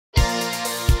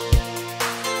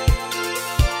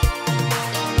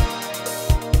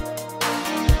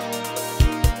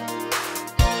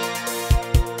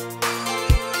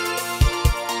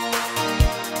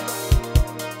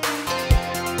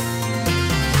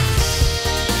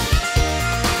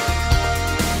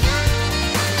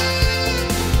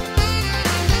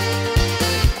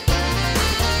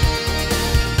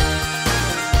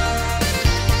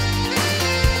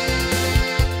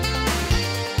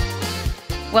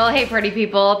Well, hey pretty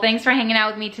people, thanks for hanging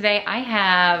out with me today.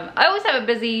 I always have a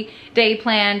busy day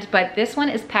planned, but this one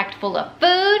is packed full of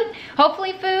food.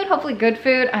 Hopefully good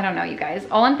food. I don't know, you guys.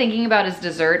 All I'm thinking about is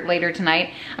dessert later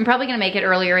tonight. I'm probably gonna make it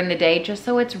earlier in the day just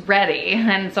so it's ready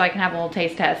and so I can have a little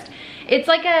taste test. It's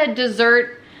like a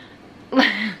dessert,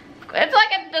 it's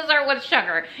like a dessert with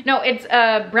sugar. No, it's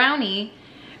a brownie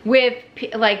with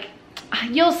like,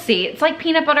 you'll see, it's like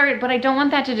peanut butter, but I don't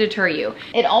want that to deter you.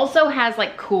 It also has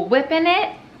like Cool Whip in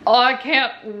it. Oh, I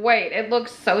can't wait. It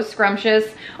looks so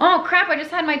scrumptious. Oh crap, I just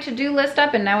had my to-do list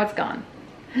up and now it's gone.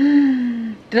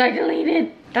 Did I delete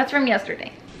it? That's from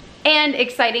yesterday. And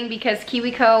exciting because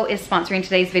KiwiCo is sponsoring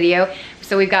today's video.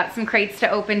 So we've got some crates to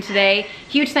open today.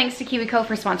 Huge thanks to KiwiCo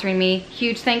for sponsoring me.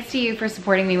 Huge thanks to you for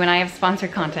supporting me when I have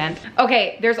sponsored content.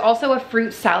 Okay, there's also a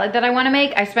fruit salad that I wanna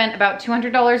make. I spent about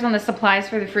 $200 on the supplies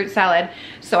for the fruit salad,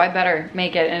 so I better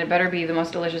make it and it better be the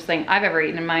most delicious thing I've ever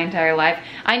eaten in my entire life.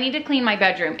 I need to clean my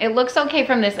bedroom. It looks okay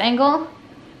from this angle,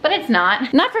 but it's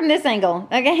not. Not from this angle,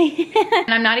 okay?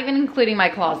 And I'm not even including my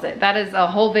closet. That is a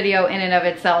whole video in and of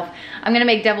itself. I'm gonna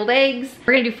make deviled eggs.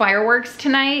 We're gonna do fireworks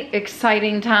tonight.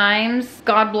 Exciting times.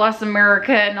 God bless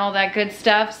America and all that good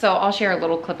stuff. So I'll share a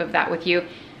little clip of that with you.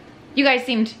 You guys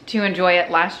seemed to enjoy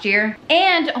it last year.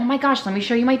 And, oh my gosh, let me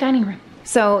show you my dining room.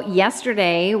 So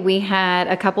yesterday we had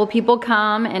a couple people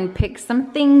come and pick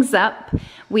some things up.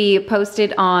 We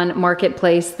posted on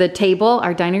Marketplace the table.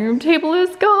 Our dining room table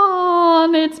is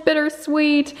gone. It's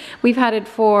bittersweet. We've had it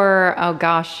for, oh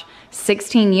gosh,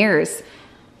 16 years.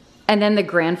 And then the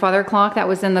grandfather clock that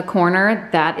was in the corner,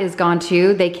 that is gone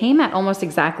too. They came at almost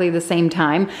exactly the same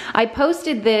time. I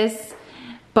posted this,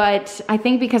 but I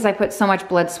think because I put so much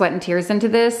blood, sweat, and tears into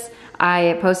this,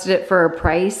 I posted it for a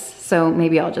price, so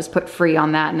maybe I'll just put free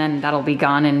on that and then that'll be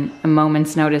gone in a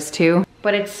moment's notice too.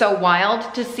 But it's so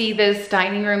wild to see this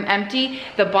dining room empty.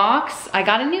 The box, I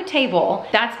got a new table.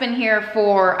 That's been here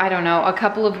for, I don't know, a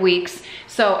couple of weeks.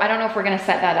 So I don't know if we're gonna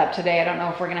set that up today. I don't know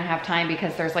if we're gonna have time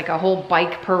because there's like a whole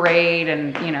bike parade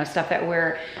and you know, stuff that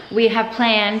we have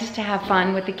planned to have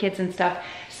fun with the kids and stuff.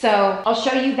 So I'll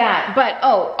show you that. But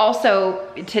oh,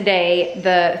 also today,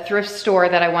 the thrift store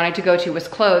that I wanted to go to was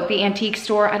closed. The antique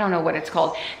store, I don't know what it's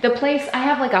called. The place, I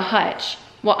have like a hutch.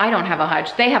 Well, I don't have a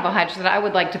hutch. They have a hutch that I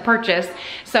would like to purchase.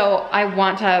 So I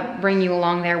want to bring you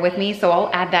along there with me. So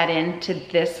I'll add that into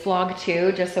this vlog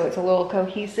too, just so it's a little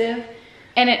cohesive.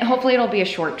 And hopefully it'll be a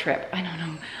short trip. I don't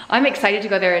know. I'm excited to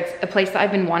go there. It's a place that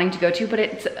I've been wanting to go to, but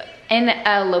it's in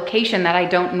a location that I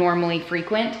don't normally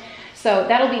frequent. So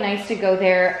that'll be nice to go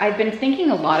there. I've been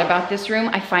thinking a lot about this room.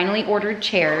 I finally ordered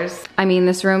chairs. I mean,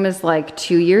 this room is like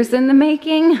 2 years in the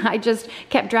making. I just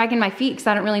kept dragging my feet because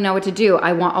I don't really know what to do.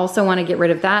 I also want to get rid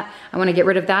of that. I want to get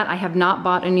rid of that. I have not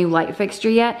bought a new light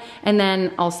fixture yet. And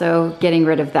then also getting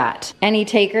rid of that. Any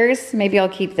takers? Maybe I'll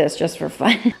keep this just for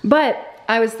fun. But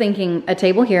I was thinking a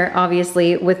table here,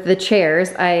 obviously, with the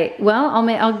chairs.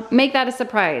 I'll make that a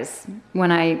surprise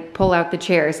when I pull out the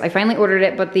chairs. I finally ordered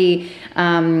it, but the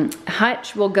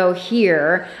hutch will go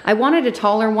here. I wanted a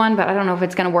taller one, but I don't know if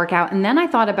it's gonna work out. And then I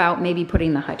thought about maybe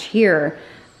putting the hutch here,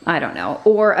 I don't know,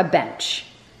 or a bench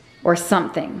or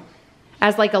something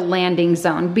as like a landing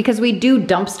zone because we do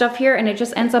dump stuff here and it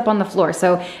just ends up on the floor.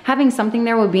 So having something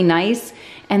there would be nice.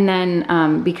 And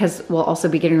then because we'll also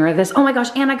be getting rid of this. Oh my gosh,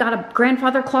 and I got a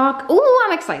grandfather clock. Ooh,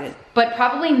 I'm excited. But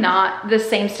probably not the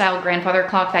same style grandfather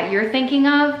clock that you're thinking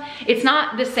of. It's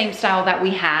not the same style that we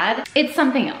had. It's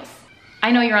something else.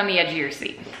 I know you're on the edge of your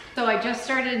seat. So I just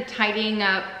started tidying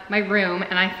up my room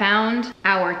and I found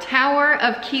our tower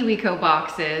of KiwiCo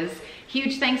boxes.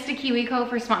 Huge thanks to KiwiCo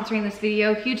for sponsoring this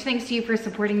video. Huge thanks to you for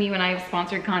supporting me when I have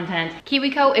sponsored content.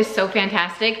 KiwiCo is so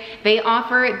fantastic. They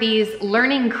offer these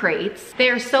learning crates. They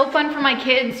are so fun for my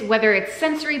kids, whether it's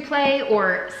sensory play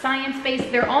or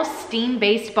science-based. They're all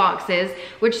STEAM-based boxes,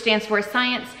 which stands for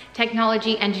science,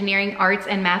 technology, engineering, arts,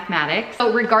 and mathematics.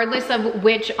 So regardless of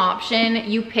which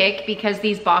option you pick, because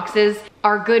these boxes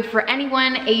are good for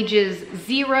anyone ages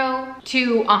 0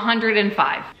 to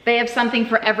 105. They have something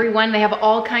for everyone. They have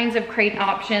all kinds of crate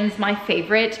options. My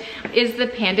favorite is the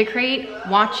Panda Crate.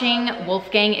 Watching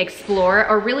Wolfgang explore,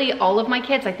 or really all of my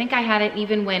kids. I think I had it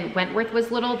even when Wentworth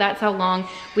was little. That's how long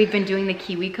we've been doing the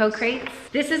KiwiCo crates.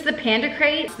 This is the Panda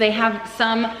Crate. They have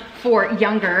some for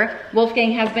younger.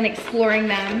 Wolfgang has been exploring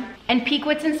them. And peek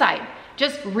what's inside.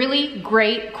 Just really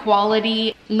great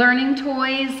quality learning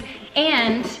toys.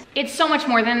 And it's so much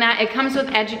more than that. It comes with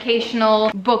educational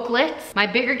booklets. My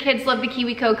bigger kids love the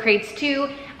KiwiCo crates too.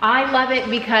 I love it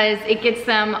because it gets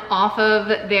them off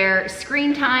of their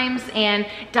screen times and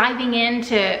diving in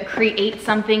to create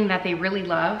something that they really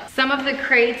love. Some of the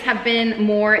crates have been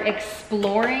more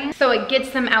exploring, so it gets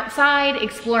them outside,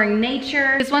 exploring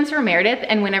nature. This one's for Meredith,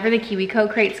 and whenever the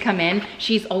KiwiCo crates come in,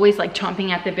 she's always like chomping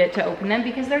at the bit to open them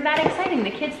because they're that exciting. The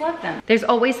kids love them. There's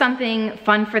always something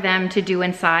fun for them to do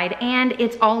inside, and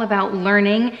it's all about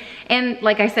learning. And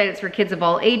like I said, it's for kids of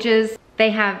all ages. They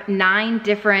have 9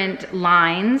 different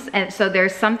lines, and so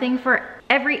there's something for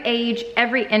every age,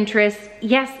 every interest,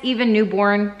 yes, even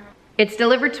newborn. It's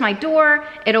delivered to my door.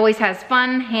 It always has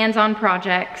fun, hands-on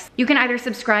projects. You can either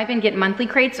subscribe and get monthly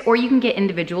crates, or you can get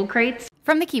individual crates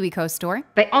from the KiwiCo store.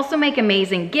 They also make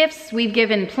amazing gifts. We've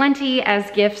given plenty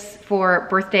as gifts for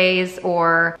birthdays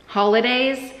or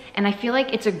holidays. And I feel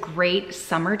like it's a great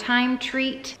summertime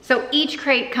treat. So each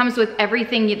crate comes with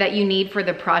everything that you need for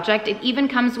the project. It even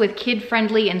comes with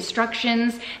kid-friendly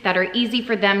instructions that are easy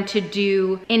for them to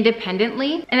do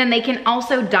independently. And then they can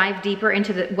also dive deeper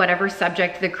into whatever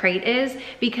subject the crate is,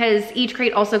 because each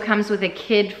crate also comes with a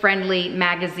kid-friendly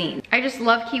magazine. I just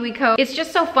love KiwiCo. It's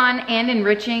just so fun and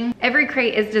enriching. Every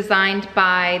crate is designed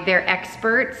by their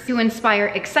experts to inspire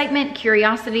excitement,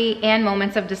 curiosity, and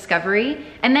moments of discovery,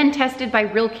 and then tested by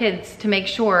real kids to make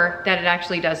sure that it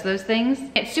actually does those things.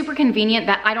 It's super convenient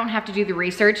that I don't have to do the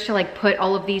research to like put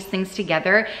all of these things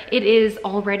together. It is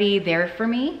already there for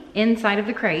me inside of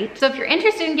the crate. So if you're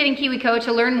interested in getting KiwiCo,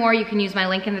 to learn more, you can use my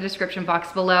link in the description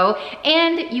box below,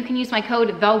 and you can use my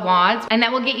code THEWADS, and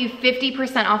that will get you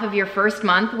 50% off of your first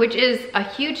month, which is a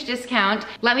huge discount.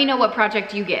 Let me know what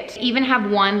project you get. Even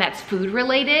have one that's food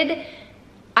related.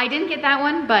 I didn't get that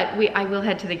one, but I will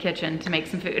head to the kitchen to make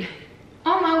some food.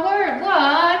 Oh my word,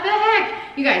 what the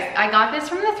heck? You guys, I got this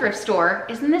from the thrift store.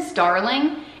 Isn't this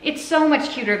darling? It's so much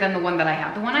cuter than the one that I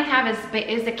have. The one I have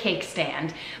is a cake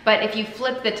stand, but if you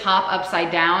flip the top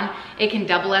upside down, it can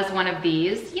double as one of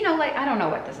these. You know, like, I don't know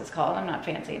what this is called. I'm not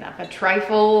fancy enough. A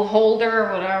trifle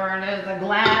holder, whatever it is, a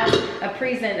glass, a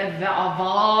present, a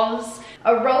vase,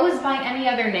 a rose by any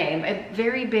other name. A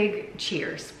very big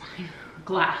cheers.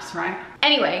 Glass, right?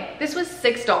 Anyway, this was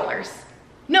 $6.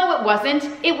 No, it wasn't.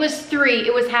 It was $3.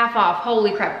 It was half off.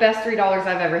 Holy crap, best $3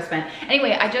 I've ever spent.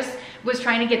 Anyway, I just was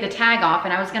trying to get the tag off,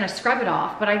 and I was gonna scrub it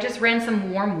off, but I just ran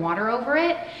some warm water over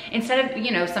it. Instead of,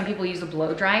 you know, some people use a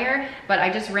blow dryer, but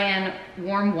I just ran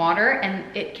warm water and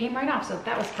it came right off, so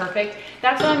that was perfect.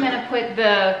 That's what I'm gonna put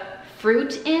the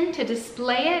fruit in to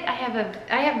display it. I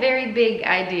have very big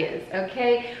ideas,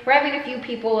 okay? We're having a few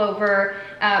people over,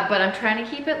 but I'm trying to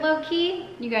keep it low key.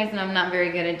 You guys know I'm not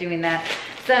very good at doing that.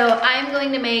 So I'm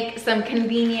going to make some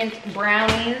convenient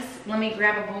brownies. Let me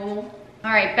grab a bowl.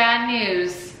 All right, bad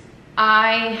news.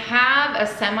 I have a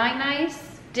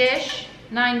semi-nice dish,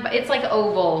 it's like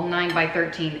oval, 9 by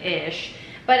 13-ish.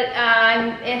 But it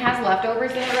has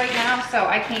leftovers in it right now, so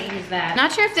I can't use that.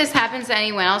 Not sure if this happens to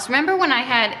anyone else. Remember when I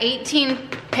had 18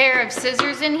 pair of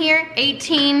scissors in here?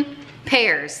 18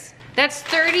 pairs. That's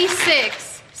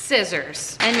 36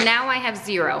 scissors. And now I have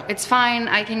 0. It's fine,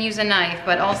 I can use a knife,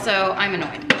 but also I'm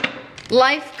annoyed.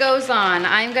 Life goes on.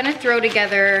 I'm gonna throw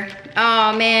together,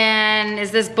 oh man,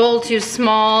 is this bowl too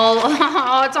small?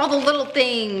 Oh, it's all the little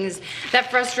things that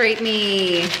frustrate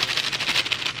me.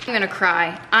 I'm gonna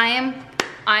cry. I'm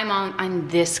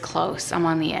this close. I'm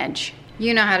on the edge.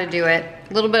 You know how to do it.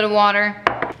 A little bit of water,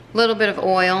 a little bit of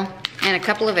oil, and a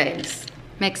couple of eggs.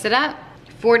 Mix it up,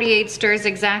 48 stirs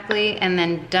exactly, and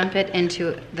then dump it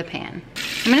into the pan.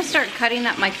 I'm gonna start cutting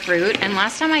up my fruit, and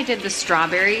last time I did the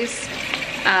strawberries,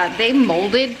 they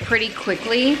molded pretty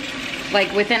quickly,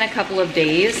 like within a couple of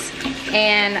days.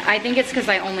 And I think it's because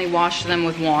I only washed them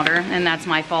with water, and that's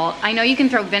my fault. I know you can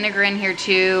throw vinegar in here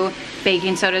too.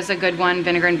 Baking soda is a good one,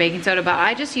 vinegar and baking soda, but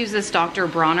I just use this Dr.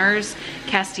 Bronner's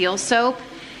Castile soap,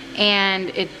 and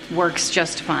it works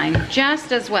just fine,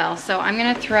 just as well. So I'm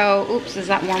gonna throw, oops, is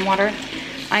that warm water?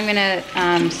 I'm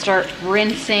gonna start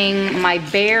rinsing my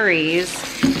berries,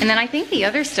 and then I think the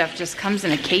other stuff just comes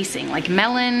in a casing, like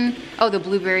melon. Oh, the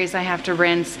blueberries I have to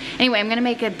rinse. Anyway, I'm gonna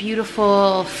make a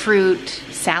beautiful fruit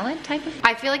salad type of.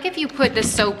 I feel like if you put the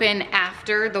soap in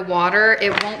after the water,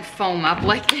 it won't foam up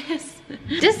like this.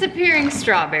 Disappearing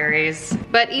strawberries.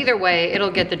 But either way,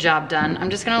 it'll get the job done. I'm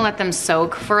just gonna let them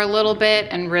soak for a little bit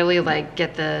and really like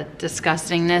get the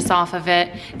disgustingness off of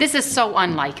it. This is so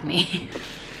unlike me.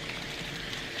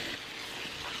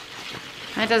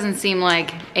 That doesn't seem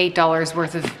like $8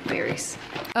 worth of berries.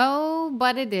 Oh,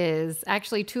 but it is.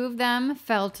 Actually, 2 of them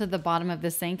fell to the bottom of the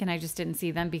sink and I just didn't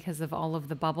see them because of all of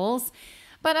the bubbles.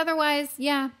 But otherwise,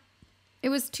 yeah, it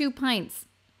was 2 pints.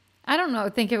 I don't know, I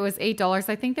think it was $8.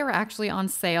 I think they were actually on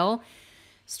sale.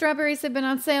 Strawberries have been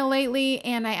on sale lately,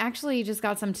 and I actually just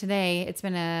got some today. It's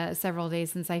been several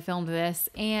days since I filmed this,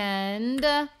 and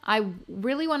I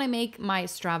really want to make my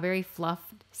strawberry fluff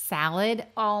salad.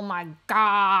 Oh my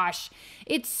gosh,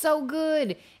 it's so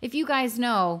good. If you guys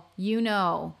know, you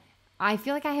know. I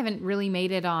feel like I haven't really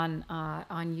made it on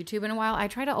YouTube in a while. I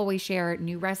try to always share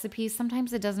new recipes.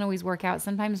 Sometimes it doesn't always work out.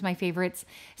 Sometimes my favorites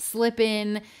slip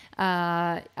in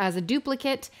as a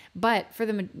duplicate. But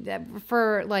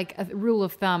for like a rule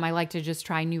of thumb, I like to just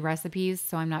try new recipes,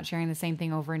 so I'm not sharing the same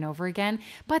thing over and over again.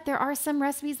 But there are some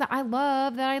recipes that I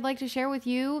love that I'd like to share with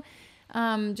you.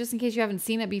 Just in case you haven't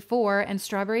seen it before, and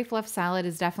strawberry fluff salad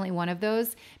is definitely one of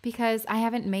those because I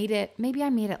haven't made it. Maybe I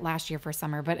made it last year for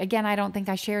summer, but again, I don't think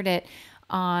I shared it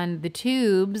on the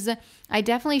tubes. I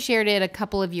definitely shared it a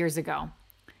couple of years ago.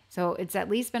 So it's at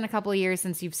least been a couple of years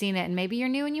since you've seen it, and maybe you're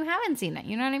new and you haven't seen it.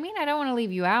 You know what I mean? I don't want to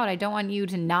leave you out. I don't want you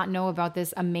to not know about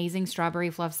this amazing strawberry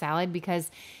fluff salad because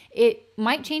it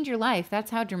might change your life. That's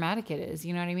how dramatic it is.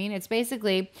 You know what I mean? It's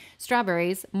basically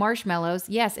strawberries, marshmallows,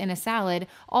 yes, in a salad.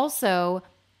 Also,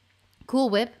 Cool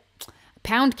Whip,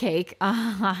 pound cake.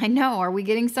 I know. Are we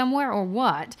getting somewhere or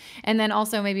what? And then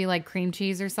also maybe like cream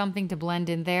cheese or something to blend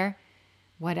in there.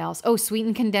 What else? Oh,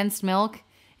 sweetened condensed milk.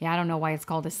 Yeah, I don't know why it's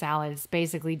called a salad. It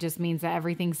basically just means that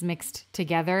everything's mixed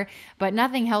together. But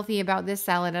nothing healthy about this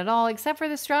salad at all except for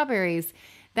the strawberries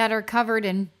that are covered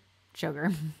in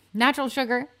sugar. Natural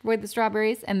sugar with the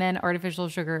strawberries and then artificial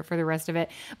sugar for the rest of it.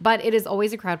 But it is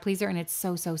always a crowd pleaser and it's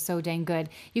so, so, so dang good.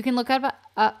 You can look up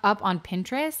on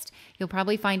Pinterest. You'll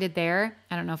probably find it there.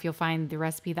 I don't know if you'll find the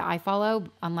recipe that I follow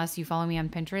unless you follow me on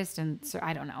Pinterest. And so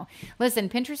I don't know. Listen,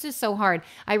 Pinterest is so hard.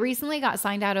 I recently got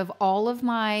signed out of all of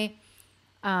my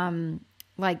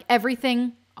like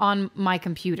everything on my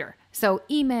computer. So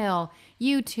email,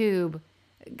 YouTube,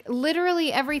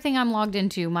 literally everything I'm logged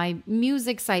into, my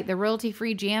music site, the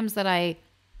royalty-free jams that I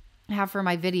have for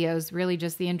my videos, really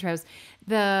just the intros,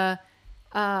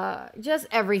 just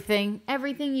everything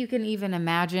you can even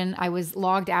imagine I was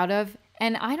logged out of.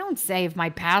 And I don't save my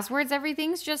passwords.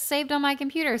 Everything's just saved on my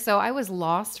computer. So I was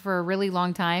lost for a really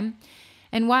long time.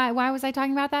 And why was I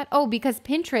talking about that? Oh, because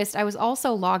Pinterest, I was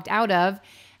also logged out of.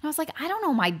 And I was like, I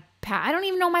don't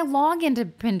even know my login to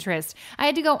Pinterest. I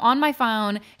had to go on my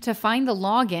phone to find the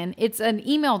login. It's an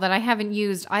email that I haven't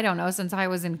used, I don't know, since I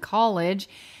was in college.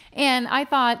 And I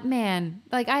thought, man,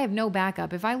 like I have no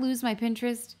backup. If I lose my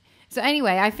Pinterest. So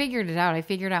anyway, I figured it out. I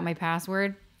figured out my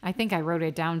password. I think I wrote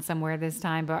it down somewhere this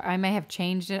time, but I may have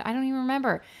changed it. I don't even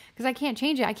remember because I can't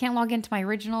change it. I can't log into my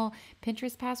original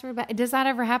Pinterest password. But does that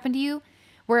ever happen to you?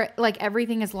 Where like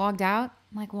everything is logged out?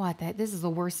 I'm like, what? This is the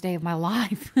worst day of my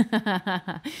life.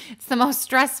 It's the most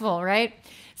stressful, right?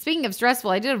 Speaking of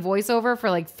stressful, I did a voiceover for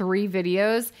like 3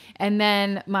 videos and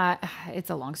then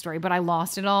it's a long story, but I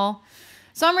lost it all.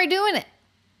 So I'm redoing it.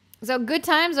 So good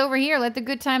times over here. Let the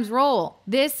good times roll.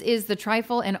 This is the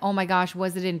trifle and oh my gosh,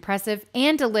 was it impressive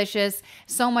and delicious.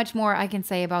 So much more I can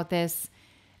say about this.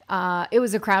 It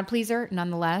was a crowd pleaser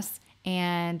nonetheless.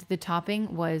 And the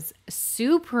topping was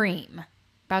supreme.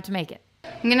 About to make it.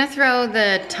 I'm gonna throw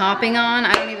the topping on.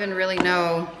 I don't even really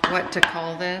know what to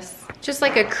call this. Just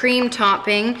like a cream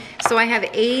topping. So I have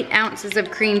 8 ounces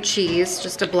of cream cheese,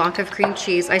 just a block of cream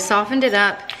cheese. I softened it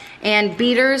up and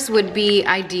beaters would be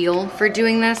ideal for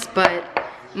doing this, but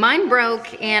mine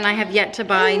broke and I have yet to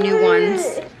buy new ones.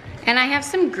 And I have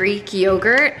some Greek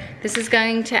yogurt. This is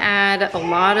going to add a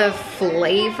lot of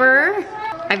flavor.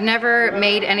 I've never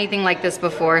made anything like this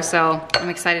before, so I'm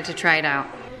excited to try it out.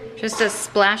 Just a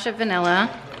splash of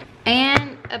vanilla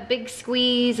and a big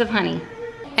squeeze of honey.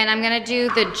 And I'm gonna do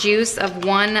the juice of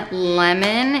 1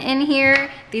 lemon in here.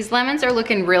 These lemons are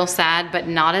looking real sad, but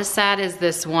not as sad as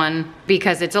this one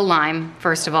because it's a lime,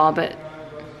 first of all, but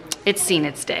it's seen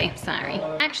its day, sorry.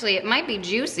 Actually, it might be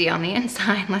juicy on the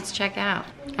inside. Let's check out.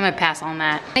 I'm gonna pass on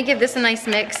that. I'm gonna give this a nice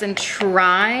mix and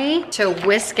try to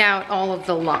whisk out all of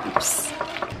the lumps.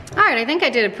 All right, I think I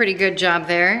did a pretty good job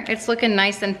there. It's looking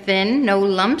nice and thin, no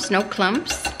lumps, no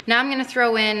clumps. Now I'm gonna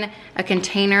throw in a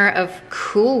container of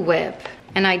Cool Whip.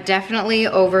 And I definitely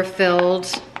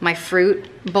overfilled my fruit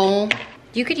bowl.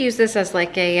 You could use this as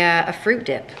like a fruit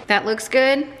dip. That looks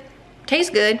good,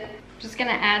 tastes good. Just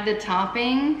gonna add the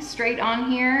topping straight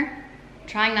on here.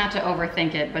 Trying not to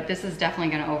overthink it, but this is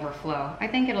definitely gonna overflow. I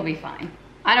think it'll be fine.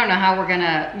 I don't know how we're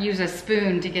gonna use a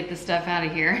spoon to get the stuff out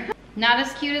of here. Not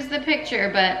as cute as the picture,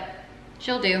 but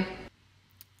she'll do.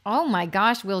 Oh my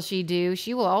gosh, will she do?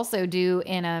 She will also do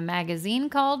in a magazine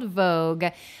called Vogue.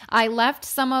 I left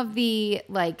some of the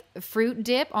like fruit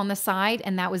dip on the side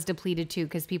and that was depleted too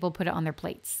because people put it on their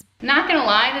plates. Not gonna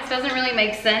lie, this doesn't really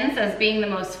make sense as being the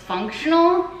most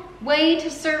functional way to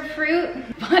serve fruit,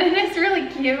 but it is really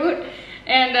cute.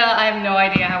 And I have no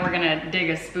idea how we're gonna dig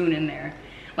a spoon in there.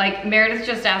 Like, Meredith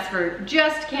just asked for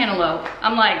just cantaloupe.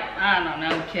 I'm like, I don't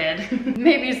know, kid.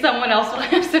 Maybe someone else will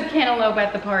have some cantaloupe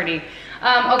at the party.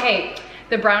 Okay,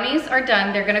 the brownies are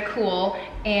done. They're gonna cool.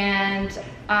 And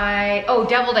oh,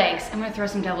 deviled eggs. I'm gonna throw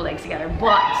some deviled eggs together,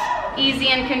 but easy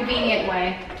and convenient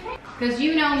way. Because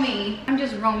you know me, I'm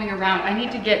just roaming around. I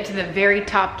need to get to the very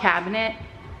top cabinet,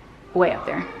 way up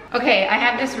there. Okay, I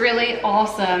have this really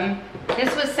awesome,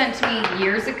 this was sent to me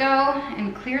years ago,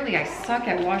 and clearly I suck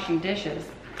at washing dishes.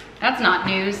 That's not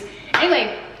news.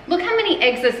 Anyway, look how many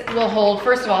eggs this will hold,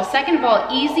 first of all. Second of all,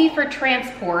 easy for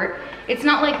transport. It's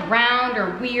not like round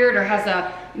or weird or has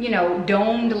a, you know,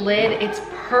 domed lid. It's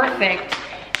perfect,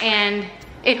 and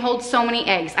it holds so many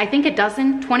eggs. I think a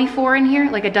dozen, 24 in here,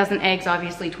 like a dozen eggs,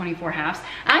 obviously 24 halves.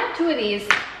 I have 2 of these.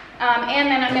 And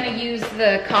then I'm gonna use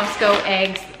the Costco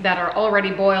eggs that are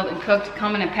already boiled and cooked,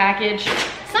 come in a package.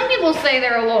 Some people say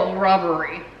they're a little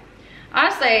rubbery. I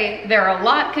say they're a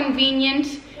lot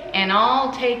convenient, and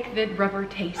I'll take the rubber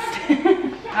taste.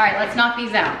 All right, let's knock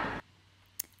these out.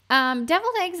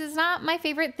 Deviled eggs is not my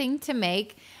favorite thing to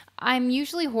make. I'm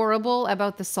usually horrible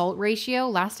about the salt ratio.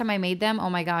 Last time I made them, oh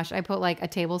my gosh, I put like a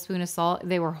tablespoon of salt.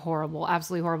 They were horrible,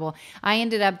 absolutely horrible. I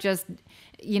ended up just,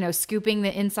 you know, scooping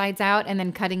the insides out and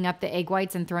then cutting up the egg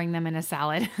whites and throwing them in a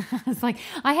salad. It's like,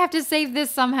 I have to save this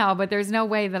somehow, but there's no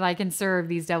way that I can serve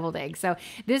these deviled eggs. So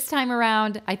this time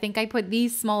around, I think I put the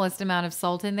smallest amount of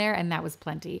salt in there, and that was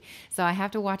plenty. So I have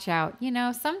to watch out. You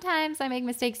know, sometimes I make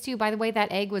mistakes too. By the way,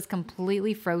 that egg was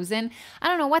completely frozen. I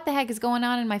don't know what the heck is going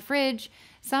on in my fridge.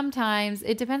 Sometimes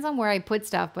it depends on where I put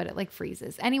stuff, but it like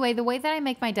freezes. Anyway, the way that I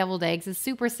make my deviled eggs is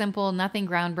super simple, nothing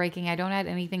groundbreaking. I don't add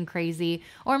anything crazy,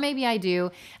 or maybe I do.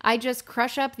 I just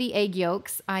crush up the egg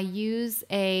yolks. I use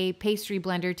a pastry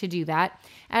blender to do that.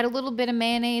 Add a little bit of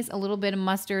mayonnaise, a little bit of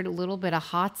mustard, a little bit of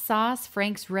hot sauce,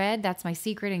 Frank's Red. That's my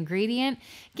secret ingredient.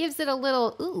 Gives it a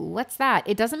little, ooh, what's that?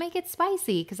 It doesn't make it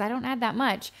spicy because I don't add that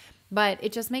much, but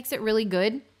it just makes it really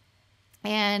good.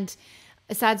 And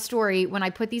a sad story, when I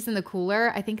put these in the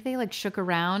cooler, I think they like shook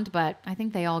around, but I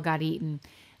think they all got eaten.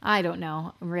 I don't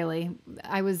know, really.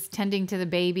 I was tending to the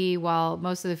baby while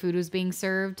most of the food was being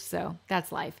served, so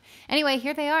that's life. Anyway,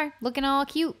 here they are, looking all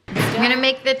cute. I'm gonna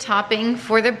make the topping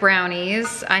for the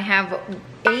brownies. I have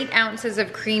 8 ounces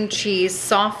of cream cheese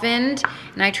softened,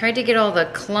 and I tried to get all the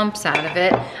clumps out of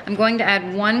it. I'm going to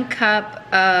add 1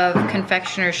 cup of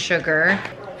confectioner's sugar,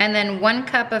 and then 1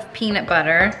 cup of peanut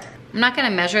butter. I'm not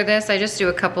gonna measure this, I just do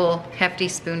a couple hefty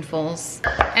spoonfuls.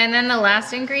 And then the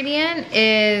last ingredient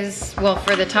is, well,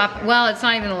 for the top, well, it's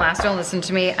not even the last, don't listen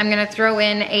to me. I'm gonna throw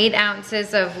in 8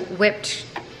 ounces of whipped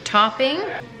topping.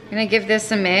 I'm gonna give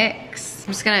this a mix.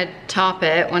 I'm just gonna top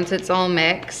it once it's all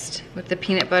mixed with the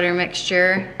peanut butter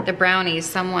mixture. The brownies,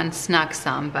 someone snuck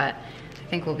some, but I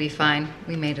think we'll be fine.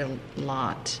 We made a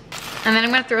lot. And then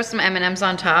I'm gonna throw some M&Ms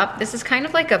on top. This is kind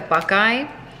of like a Buckeye.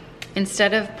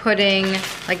 Instead of putting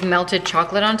like melted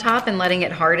chocolate on top and letting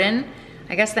it harden,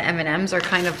 I guess the M&Ms are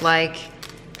kind of like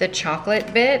the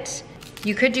chocolate bit.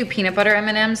 You could do peanut butter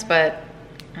M&Ms, but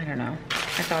I don't know.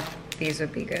 I thought these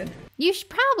would be good. You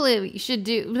probably should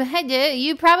do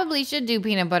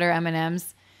peanut butter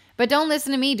M&Ms. But don't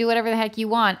listen to me, do whatever the heck you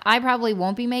want. I probably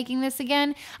won't be making this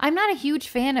again. I'm not a huge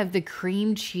fan of the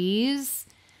cream cheese.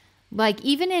 Like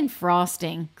even in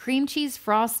frosting, cream cheese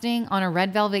frosting on a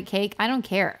red velvet cake, I don't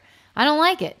care. I don't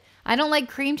like it. I don't like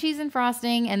cream cheese and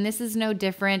frosting, and this is no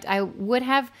different. I would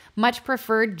have much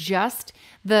preferred just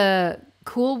the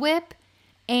Cool Whip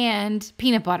and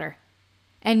peanut butter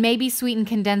and maybe sweetened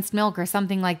condensed milk or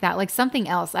something like that, like something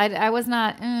else. I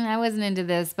wasn't into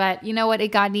this, but you know what?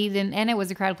 It got eaten and it was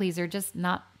a crowd pleaser, just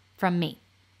not from me.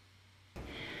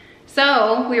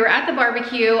 So we were at the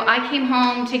barbecue. I came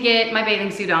home to get my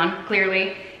bathing suit on,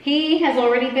 clearly. He has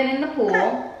already been in the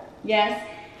pool. Yes.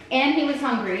 And he was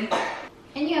hungry.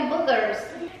 And you have boogers.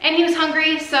 And he was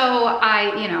hungry, so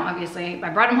obviously I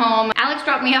brought him home. Alex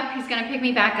dropped me up, he's gonna pick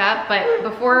me back up, but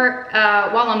before,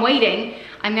 while I'm waiting,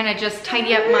 I'm gonna just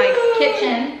tidy up my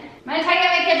kitchen.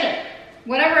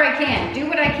 Whatever I can, do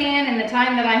what I can in the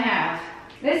time that I have.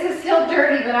 This is still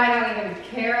dirty, but I don't even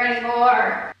care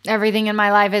anymore. Everything in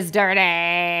my life is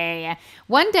dirty.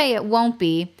 One day it won't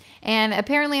be. And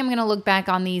apparently I'm going to look back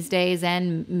on these days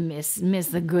and miss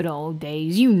the good old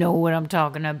days. You know what I'm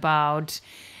talking about.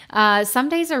 Some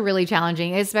days are really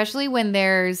challenging, especially when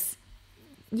there's,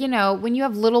 when you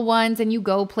have little ones and you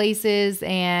go places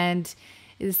and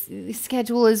the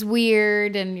schedule is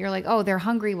weird and you're like, oh, they're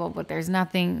hungry. Well, but there's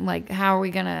nothing, like, how are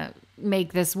we going to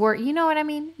make this work. You know what I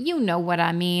mean? You know what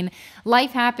I mean.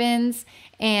 Life happens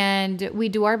and we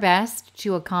do our best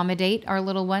to accommodate our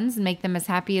little ones and make them as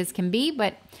happy as can be.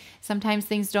 But sometimes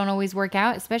things don't always work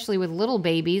out, especially with little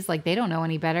babies. Like they don't know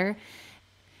any better.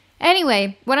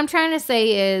 Anyway, what I'm trying to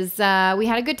say is we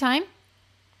had a good time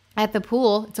at the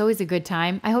pool. It's always a good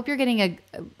time. I hope you're getting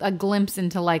a glimpse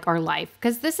into like our life,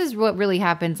 because this is what really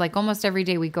happens. Like almost every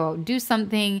day we go out and do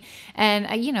something,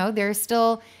 and you know, there's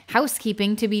still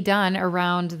housekeeping to be done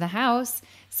around the house.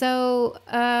 So,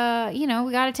 you know,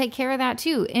 we got to take care of that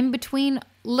too, in between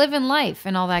living life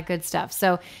and all that good stuff.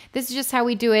 So this is just how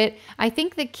we do it. I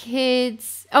think the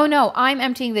kids, oh no, I'm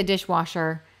emptying the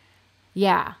dishwasher.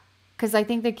 Yeah. Because I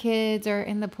think the kids are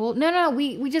in the pool. No,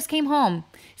 we just came home.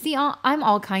 See, I'm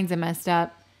all kinds of messed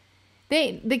up.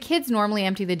 The kids normally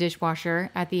empty the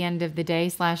dishwasher at the end of the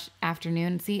day /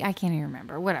 afternoon. See, I can't even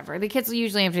remember. Whatever. The kids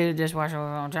usually empty the dishwasher.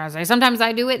 I'm trying to say. Sometimes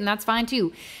I do it, and that's fine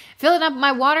too. Filling up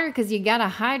my water because you gotta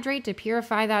hydrate to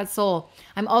purify that soul.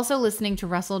 I'm also listening to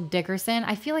Russell Dickerson.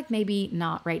 I feel like maybe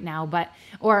not right now,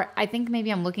 or I think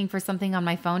maybe I'm looking for something on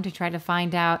my phone to try to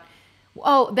find out.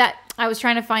 Oh, that I was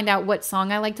trying to find out what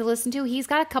song I like to listen to. He's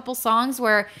got a couple songs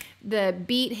where the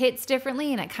beat hits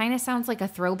differently and it kind of sounds like a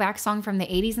throwback song from the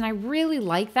 80s, and I really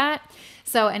like that.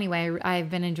 So anyway, I've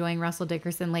been enjoying Russell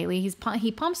Dickerson lately.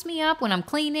 He pumps me up when I'm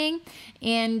cleaning,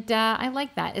 and I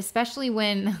like that, especially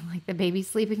when like the baby's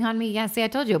sleeping on me. Yeah, see, I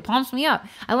told you, it pumps me up.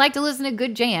 I like to listen to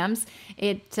good jams.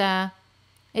 It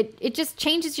just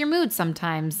changes your mood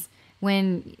sometimes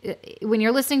when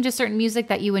you're listening to certain music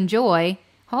that you enjoy.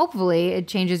 Hopefully it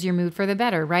changes your mood for the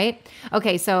better, right?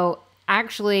 Okay, so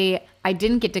actually I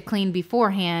didn't get to clean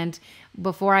beforehand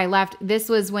before I left. This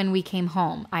was when we came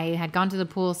home. I had gone to the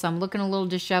pool, so I'm looking a little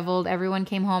disheveled. Everyone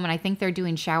came home, and I think they're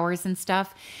doing showers and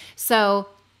stuff. So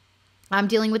I'm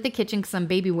dealing with the kitchen because I'm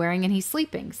baby wearing and he's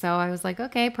sleeping. So I was like,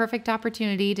 okay, perfect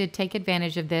opportunity to take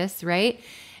advantage of this, right?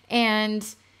 And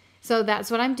so that's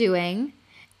what I'm doing.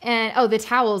 And the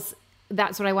towels.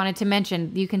 That's what I wanted to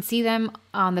mention. You can see them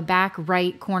on the back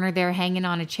right corner there hanging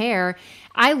on a chair.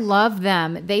 I love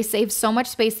them. They save so much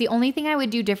space. The only thing I would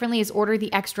do differently is order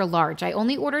the extra large. I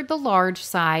only ordered the large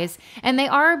size, and they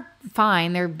are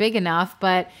fine. They're big enough,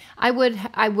 but I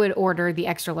would order the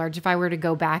extra large if I were to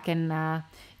go back and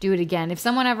do it again. If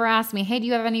someone ever asked me, hey, do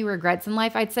you have any regrets in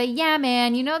life? I'd say, yeah,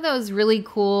 man, you know those really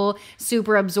cool,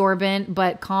 super absorbent,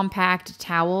 but compact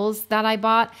towels that I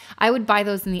bought? I would buy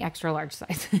those in the extra large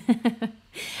size.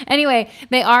 Anyway,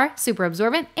 they are super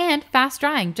absorbent and fast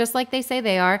drying, just like they say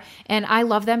they are. And I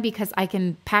love them because I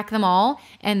can pack them all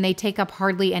and they take up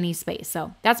hardly any space.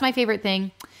 So that's my favorite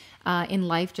thing in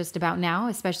life just about now,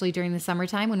 especially during the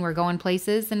summertime when we're going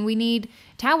places and we need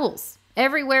towels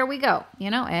everywhere we go, you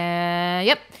know?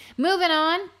 Yep. Moving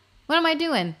on. What am I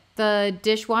doing? The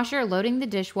dishwasher, loading the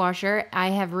dishwasher. I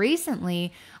have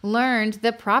recently learned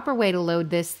the proper way to load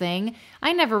this thing.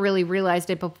 I never really realized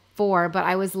it before, but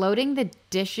I was loading the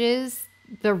dishes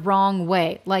the wrong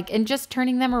way, and just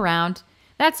turning them around.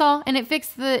 That's all. And it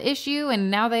fixed the issue, and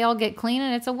now they all get clean,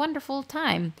 and it's a wonderful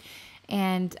time.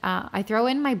 And I throw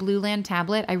in my Blueland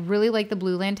tablet. I really like the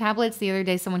Blueland tablets. The other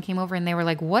day someone came over and they were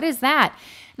like, what is that?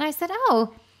 And I said,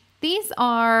 oh, these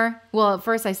are, well, at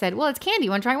first I said, well, it's candy. You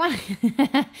want to try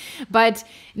one? But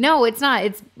no, it's not.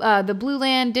 It's the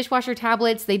Blueland dishwasher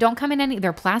tablets. They don't come in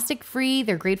they're plastic free.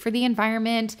 They're great for the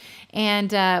environment.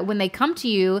 And when they come to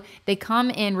you, they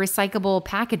come in recyclable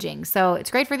packaging. So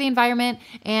it's great for the environment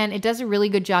and it does a really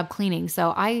good job cleaning.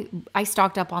 So I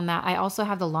stocked up on that. I also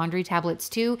have the laundry tablets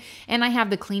too. And I have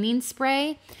the cleaning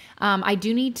spray. I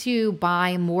do need to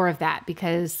buy more of that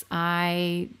because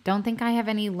I don't think I have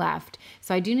any left.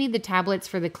 So I do need the tablets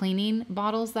for the cleaning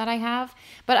bottles that I have.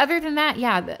 But other than that,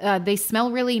 yeah, they smell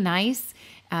really nice.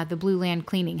 The Blueland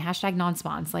cleaning,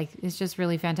 #non-spons. It's just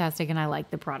really fantastic and I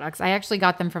like the products. I actually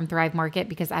got them from Thrive Market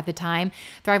because at the time,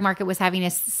 Thrive Market was having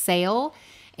a sale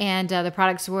and the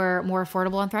products were more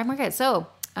affordable on Thrive Market. So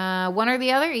one or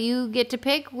the other, you get to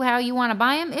pick how you want to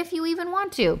buy them if you even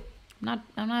want to. I'm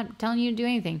not telling you to do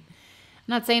anything.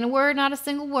 I'm not saying a word, not a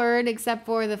single word, except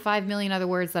for the 5 million other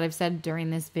words that I've said during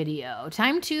this video.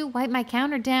 Time to wipe my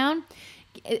counter down.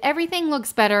 Everything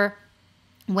looks better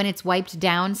when it's wiped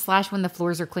down / when the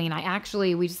floors are clean.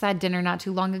 We just had dinner not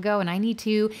too long ago and I need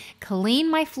to clean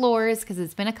my floors because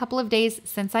it's been a couple of days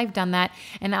since I've done that.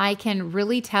 And I can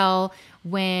really tell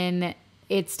when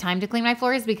it's time to clean my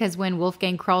floors because when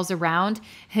Wolfgang crawls around,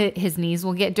 his knees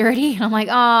will get dirty. And I'm like,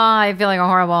 oh, I feel like a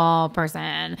horrible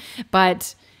person.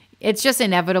 But it's just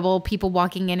inevitable, people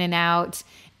walking in and out.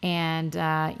 And,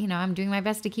 I'm doing my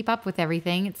best to keep up with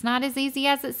everything. It's not as easy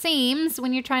as it seems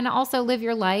when you're trying to also live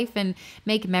your life and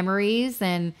make memories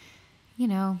and,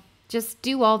 just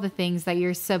do all the things that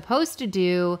you're supposed to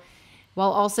do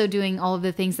while also doing all of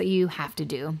the things that you have to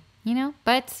do, you know?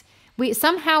 But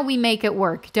somehow we make it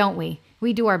work, don't we?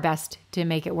 We do our best to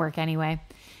make it work anyway.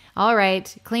 All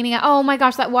right, cleaning up. Oh my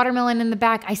gosh, that watermelon in the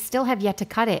back. I still have yet to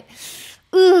cut it.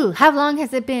 Ooh, how long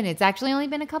has it been? It's actually only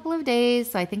been a couple of days,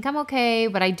 so I think I'm okay,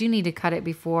 but I do need to cut it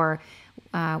before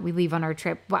we leave on our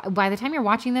trip. By the time you're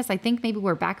watching this, I think maybe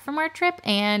we're back from our trip,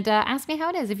 and ask me how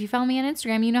it is. If you follow me on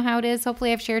Instagram, you know how it is.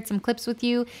 Hopefully I've shared some clips with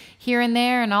you here and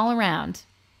there and all around.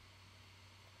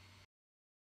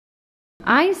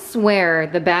 I swear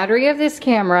the battery of this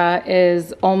camera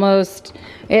is almost,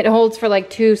 it holds for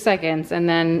like 2 seconds and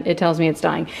then it tells me it's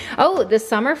dying. Oh, the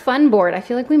summer fun board. I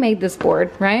feel like we made this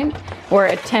board, right? Or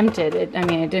attempted it. I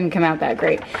mean, it didn't come out that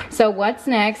great. So what's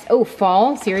next? Oh,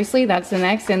 fall. Seriously, that's the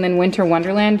next. And then winter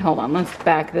wonderland. Hold on, let's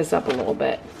back this up a little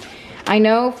bit. I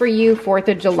know for you, 4th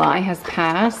of July has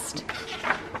passed.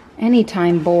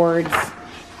 Anytime boards.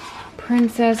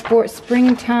 Princess board,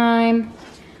 springtime.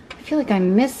 I feel like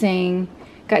I'm missing.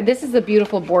 God, this is a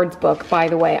beautiful boards book, by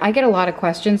the way. I get a lot of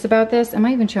questions about this. Am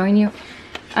I even showing you?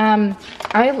 I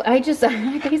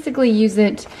basically use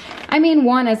it, I mean,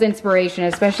 one, as inspiration,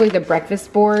 especially the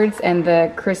breakfast boards and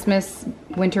the Christmas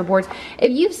winter boards.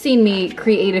 If you've seen me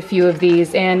create a few of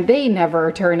these, and they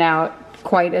never turn out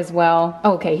quite as well.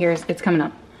 Oh, okay, it's coming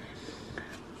up.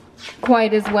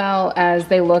 Quite as well as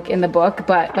they look in the book,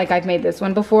 but like I've made this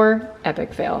one before,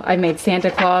 epic fail. I've made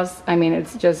Santa Claus. I mean,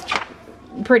 it's just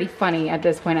pretty funny at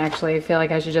this point, actually. I feel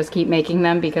like I should just keep making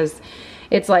them because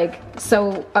it's like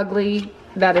so ugly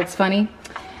that it's funny.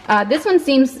 This one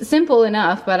seems simple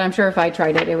enough, but I'm sure if I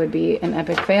tried it, it would be an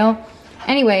epic fail.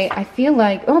 Anyway, I feel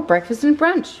like, oh, breakfast and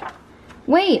brunch.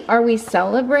 Wait, are we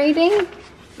celebrating?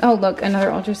 Oh, look, another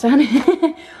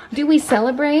ultrasound. Do we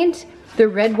celebrate the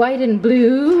red, white, and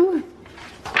blue?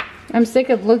 I'm sick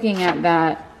of looking at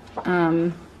that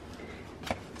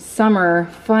summer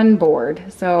fun board.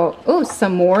 So, oh,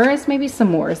 s'mores, maybe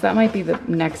s'mores. That might be the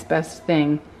next best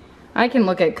thing. I can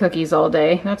look at cookies all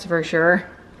day, that's for sure.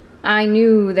 I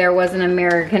knew there was an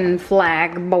American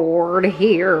flag board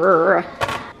here.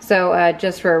 So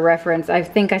just for a reference, I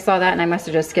think I saw that and I must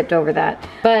have just skipped over that.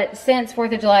 But since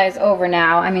 4th of July is over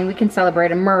now, I mean, we can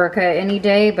celebrate America any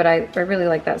day, but I really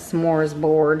like that s'mores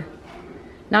board.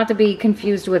 Not to be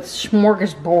confused with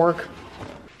smorgasbord.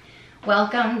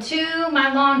 Welcome to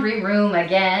my laundry room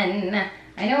again.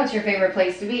 I know it's your favorite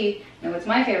place to be. I know it's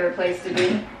my favorite place to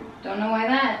be. Don't know why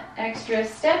that extra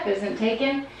step isn't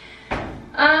taken.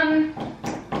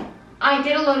 I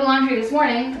did a load of laundry this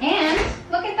morning, and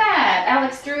look at that.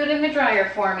 Alex threw it in the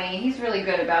dryer for me. He's really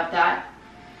good about that.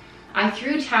 I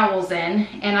threw towels in,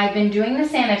 and I've been doing the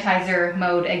sanitizer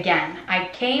mode again. I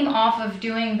came off of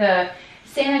doing the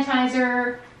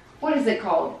sanitizer, what is it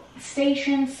called?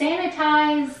 Station,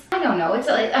 sanitize, I don't know, it's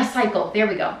a cycle, there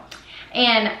we go.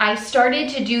 And I started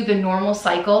to do the normal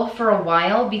cycle for a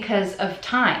while because of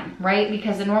time, right?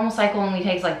 Because the normal cycle only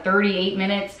takes like 38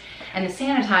 minutes, and the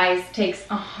sanitize takes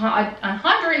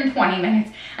 120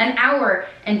 minutes, an hour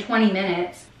and 20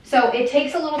 minutes. So it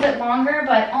takes a little bit longer,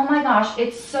 but oh my gosh,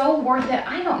 it's so worth it.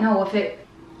 I don't know if it,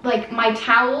 like my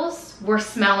towels were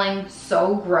smelling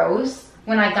so gross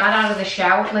when I got out of the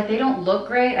shower. Like they don't look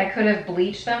great. I could have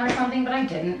bleached them or something, but I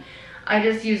didn't. I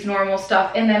just used normal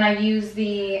stuff. And then I used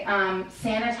the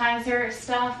sanitizer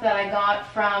stuff that I got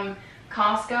from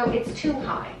Costco. It's too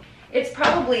high. It's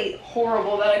probably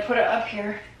horrible that I put it up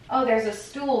here. Oh, there's a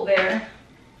stool there.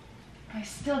 I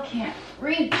still can't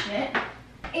reach it.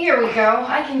 Here we go.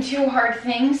 I can do hard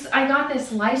things. I got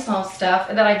this Lysol stuff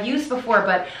that I've used before,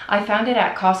 but I found it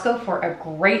at Costco for a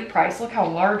great price. Look how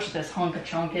large this hunk of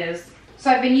chunk is. So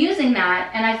I've been using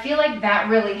that, and I feel like that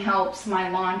really helps my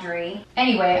laundry.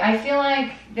 Anyway, I feel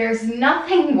like there's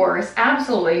nothing worse,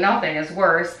 absolutely nothing is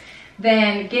worse,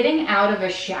 than getting out of a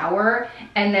shower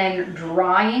and then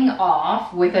drying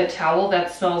off with a towel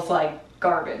that smells like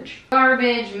garbage.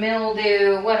 Garbage,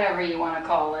 mildew, whatever you want to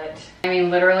call it. I mean,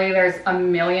 literally there's a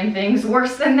million things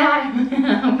worse than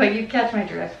that, but you catch my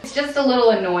drift. It's just a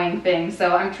little annoying thing,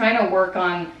 so I'm trying to work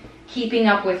on keeping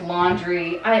up with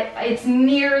laundry. It's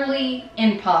nearly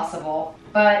impossible,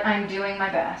 but I'm doing my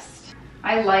best.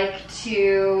 I like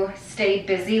to stay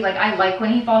busy. Like I like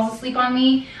when he falls asleep on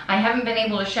me. I haven't been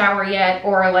able to shower yet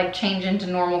or like change into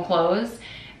normal clothes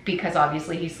because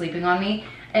obviously he's sleeping on me.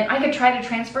 And I could try to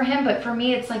transfer him, but for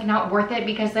me it's like not worth it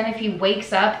because then if he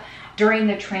wakes up during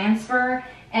the transfer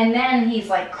and then he's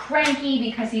like cranky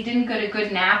because he didn't get a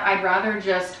good nap, I'd rather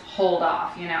just hold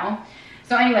off, you know?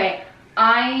 So anyway,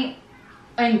 I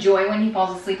enjoy when he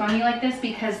falls asleep on me like this,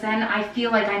 because then I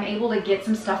feel like I'm able to get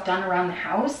some stuff done around the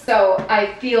house. So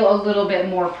I feel a little bit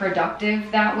more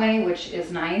productive that way, which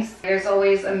is nice. There's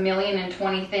always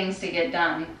 1,020,000 things to get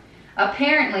done.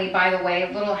 Apparently, by the way,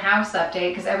 a little house update,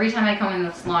 because every time I come in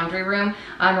this laundry room,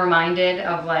 I'm reminded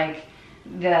of like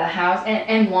the house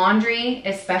and laundry,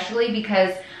 especially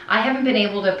because I haven't been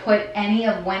able to put any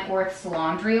of Wentworth's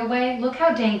laundry away. Look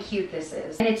how dang cute this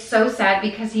is. And it's so sad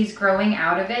because he's growing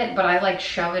out of it, but I like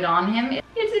shove it on him.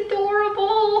 It's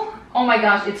adorable. Oh my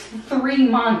gosh, it's 3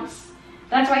 months.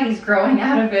 That's why he's growing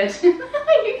out of it.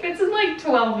 He fits in like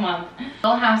 12 months.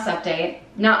 Little house update.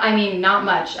 No, I mean, not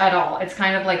much at all. It's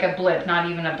kind of like a blip, not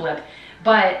even a blip.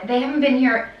 But they haven't been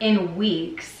here in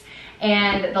weeks.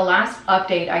 And the last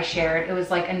update I shared, it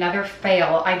was like another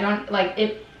fail. I don't, like,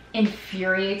 it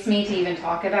infuriates me to even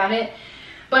talk about it.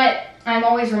 But I'm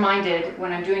always reminded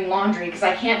when I'm doing laundry, because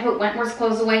I can't put Wentworth's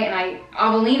clothes away, and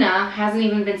Avelina hasn't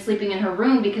even been sleeping in her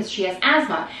room because she has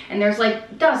asthma, and there's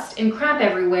like dust and crap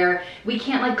everywhere. We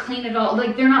can't like clean it all,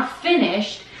 like they're not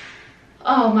finished.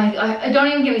 Oh my, don't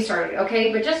even get me started,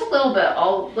 okay? But just a little bit,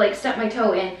 I'll like step my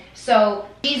toe in. So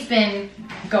she's been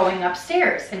going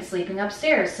upstairs and sleeping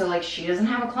upstairs. So like she doesn't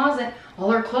have a closet. All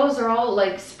her clothes are all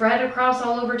like spread across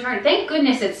all over her. Thank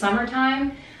goodness it's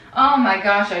summertime. Oh my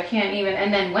gosh, I can't even.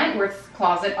 And then Wentworth's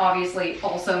closet, obviously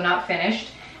also not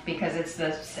finished because it's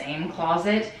the same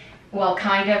closet. Well,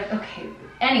 kind of, okay.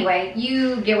 Anyway,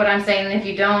 you get what I'm saying. And if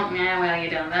you don't, well, you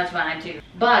don't, that's fine too.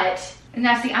 But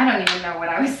now see, I don't even know what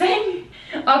I was saying.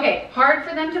 Okay, hard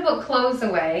for them to put clothes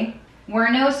away. We're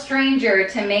no stranger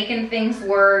to making things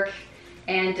work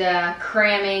and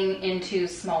cramming into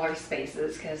smaller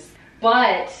spaces.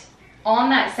 But on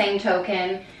that same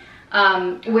token,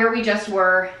 where we just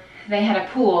were, they had a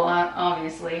pool,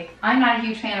 obviously. I'm not a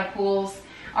huge fan of pools.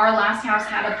 Our last house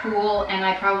had a pool, and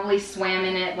I probably swam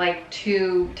in it like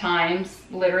 2 times,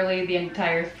 literally the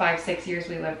entire 5-6 years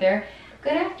we lived there.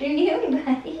 Good afternoon,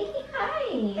 buddy.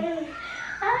 Hi.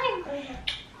 Hi.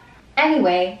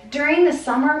 Anyway, during the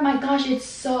summer, my gosh, it's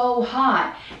so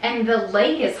hot. And the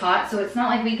lake is hot, so it's not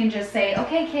like we can just say,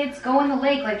 okay, kids, go in the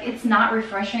lake. Like, it's not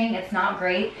refreshing. It's not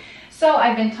great. So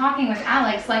I've been talking with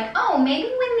Alex, like, oh, maybe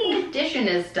when the addition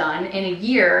is done in a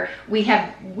year,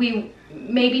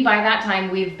 maybe by that time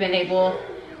we would be able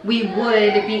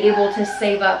to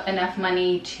save up enough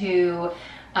money to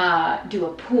do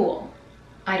a pool.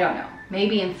 I don't know,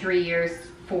 maybe in 3 years,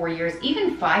 4 years,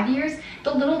 even 5 years,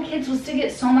 the little kids will still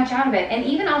get so much out of it. And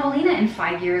even Avelina in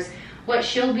 5 years,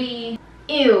 she'll be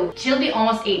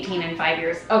almost 18 in 5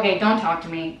 years. Okay, don't talk to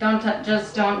me.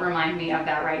 Just don't remind me of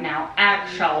that right now.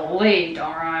 Actually,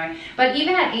 don't remind me. But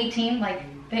even at 18, like,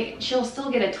 she'll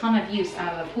still get a ton of use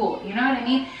out of the pool. You know what I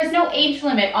mean? There's no age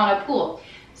limit on a pool.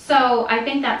 So I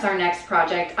think that's our next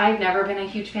project. I've never been a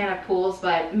huge fan of pools,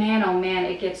 but man, oh man,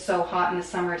 it gets so hot in the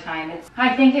summertime.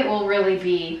 I think it will really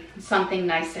be something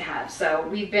nice to have. So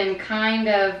we've been kind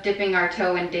of dipping our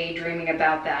toe and daydreaming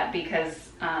about that, because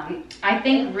I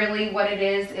think really what it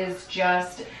is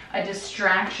just a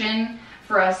distraction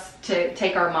for us to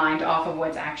take our mind off of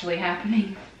what's actually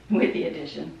happening with the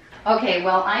addition. Okay,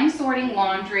 well, I'm sorting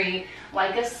laundry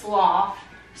like a sloth,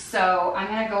 so I'm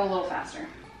gonna go a little faster.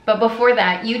 But before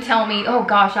that, you tell me, oh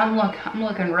gosh, I'm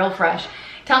looking real fresh.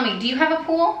 Tell me, do you have a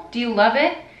pool? Do you love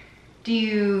it? Do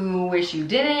you wish you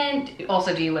didn't?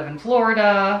 Also, do you live in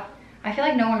Florida? I feel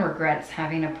like no one regrets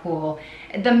having a pool.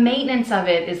 The maintenance of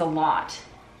it is a lot.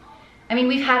 I mean,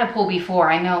 we've had a pool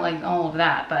before, I know, like all of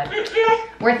that, but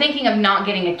we're thinking of not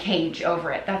getting a cage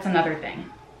over it. That's another thing.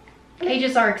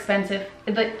 Cages are expensive,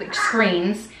 like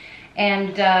screens.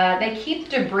 And they keep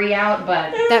debris out,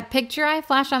 but... That picture I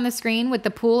flashed on the screen with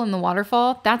the pool and the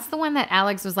waterfall, that's the one that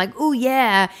Alex was like, oh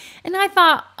yeah. And I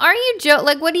thought, are you joking?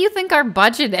 Like, what do you think our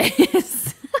budget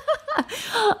is?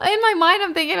 In my mind,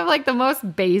 I'm thinking of like the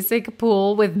most basic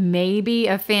pool with maybe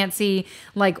a fancy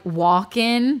like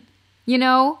walk-in, you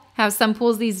know? How some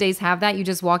pools these days have that. You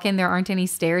just walk in, there aren't any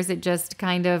stairs. It just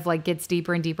kind of like gets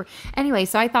deeper and deeper. Anyway,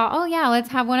 so I thought, oh yeah, let's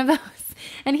have one of those.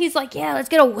 And he's like, yeah, let's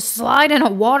get a slide and a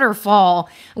waterfall,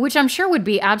 which I'm sure would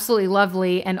be absolutely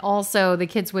lovely. And also the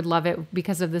kids would love it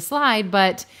because of the slide,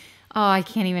 but oh, I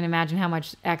can't even imagine how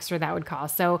much extra that would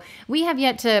cost. So we have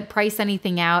yet to price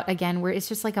anything out. Again, it's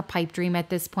just like a pipe dream at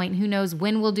this point. Who knows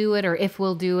when we'll do it or if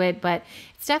we'll do it, but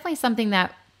it's definitely something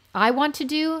that I want to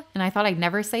do. And I thought I'd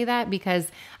never say that because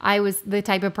I was the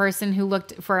type of person who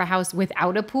looked for a house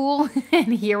without a pool.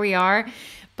 And here we are.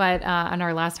 But and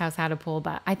our last house had a pool,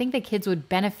 but I think the kids would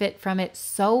benefit from it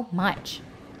so much.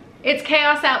 It's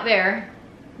chaos out there.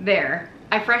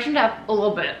 I freshened up a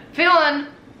little bit. Feeling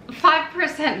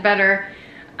 5% better.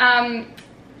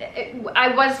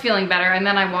 I was feeling better, and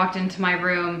then I walked into my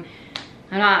room.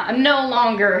 I'm no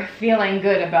longer feeling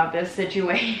good about this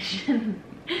situation.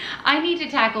 I need to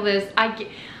tackle this.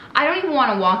 I don't even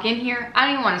want to walk in here. I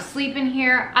don't even want to sleep in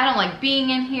here. I don't like being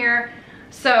in here.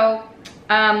 So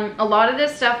a lot of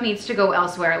this stuff needs to go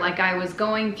elsewhere. Like, I was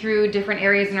going through different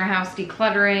areas in our house,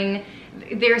 decluttering.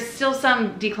 There's still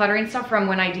some decluttering stuff from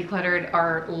when I decluttered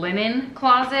our linen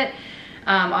closet.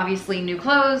 Obviously new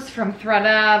clothes from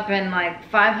ThredUp and like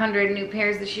 500 new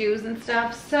pairs of shoes and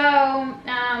stuff. So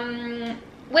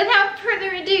without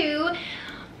further ado,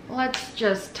 let's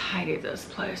just tidy this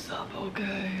place up,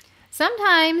 okay?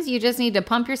 Sometimes you just need to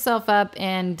pump yourself up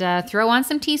and throw on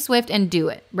some T-Swift and do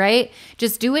it, right?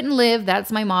 Just do it and live.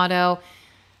 That's my motto.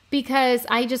 Because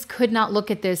I just could not look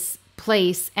at this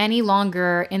place any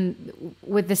longer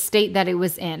with the state that it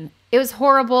was in. It was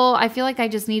horrible. I feel like I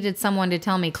just needed someone to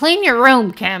tell me, clean your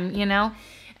room, Kim, you know?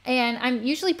 And I'm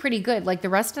usually pretty good. Like, the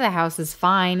rest of the house is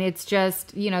fine. It's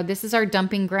just, you know, this is our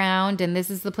dumping ground, and this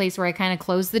is the place where I kind of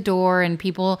close the door, and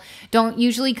people don't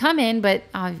usually come in, but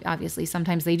obviously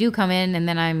sometimes they do come in, and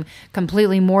then I'm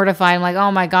completely mortified. I'm like,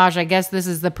 oh my gosh, I guess this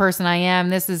is the person I am.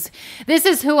 This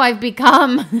is who I've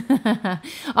become,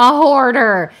 a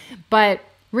hoarder. But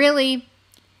really,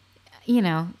 you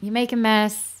know, you make a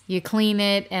mess, you clean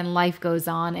it, and life goes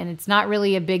on, and it's not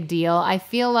really a big deal. I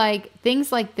feel like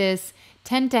things like this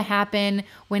tend to happen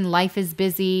when life is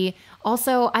busy.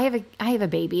 Also, I have a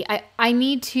baby. I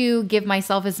need to give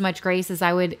myself as much grace as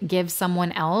I would give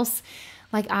someone else.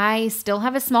 Like, I still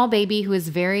have a small baby who is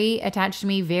very attached to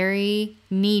me, very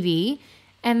needy.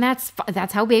 And that's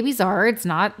how babies are. It's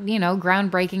not, you know,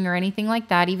 groundbreaking or anything like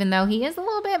that, even though he is a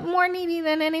little bit more needy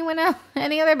than anyone else,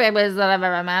 any other babies that I've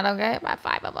ever met, okay? About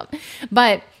 5 of them.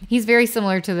 But he's very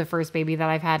similar to the first baby that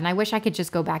I've had. And I wish I could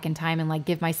just go back in time and like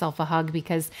give myself a hug,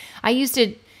 because I used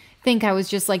to think I was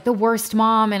just like the worst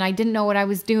mom and I didn't know what I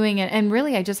was doing. And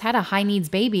really, I just had a high needs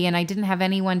baby, and I didn't have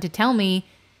anyone to tell me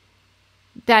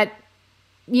that,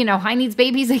 you know, high needs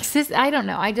babies exist. I don't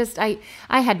know.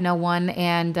 I had no one.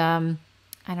 And,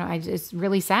 it's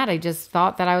really sad. I just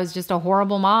thought that I was just a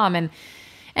horrible mom. And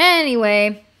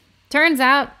anyway, turns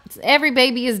out every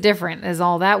baby is different, is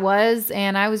all that was.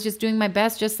 And I was just doing my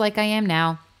best, just like I am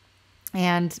now.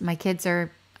 And my kids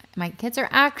are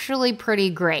actually pretty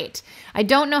great. I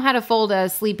don't know how to fold a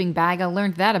sleeping bag. I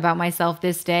learned that about myself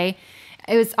this day.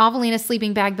 It was Avelina's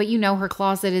sleeping bag, but you know, her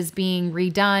closet is being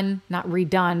redone, not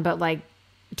redone, but like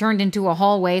turned into a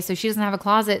hallway, so she doesn't have a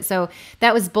closet. So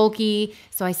that was bulky.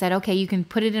 So I said, okay, you can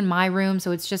put it in my room.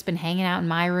 So it's just been hanging out in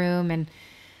my room. And,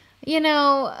 you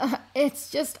know, it's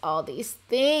just all these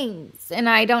things, and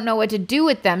I don't know what to do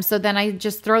with them. So then I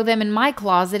just throw them in my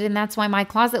closet, and that's why my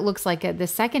closet looks like the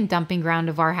second dumping ground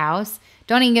of our house.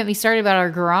 Don't even get me started about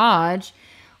our garage.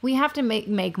 We have to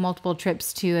make multiple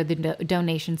trips to the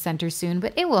donation center soon,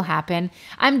 but it will happen.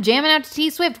 I'm jamming out to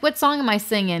T-Swift. What song am I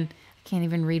singing? Can't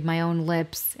even read my own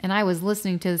lips. And I was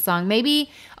listening to the song.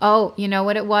 Maybe, oh, you know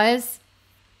what it was?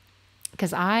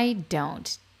 Because I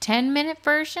don't. 10-minute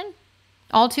version?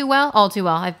 All Too Well? All Too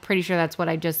Well. I'm pretty sure that's what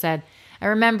I just said. I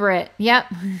remember it. Yep.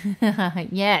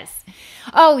 Yes.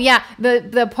 Oh, yeah.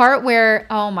 The part where,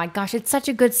 oh my gosh, it's such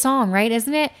a good song, right?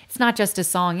 Isn't it? It's not just a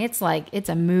song. It's like, it's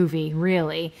a movie,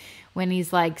 really. When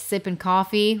he's like sipping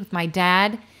coffee with my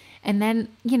dad. And then,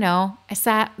 you know, I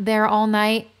sat there all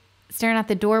night staring at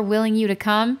the door, willing you to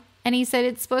come. And he said,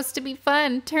 it's supposed to be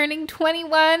fun, turning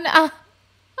 21. Oh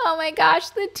my gosh,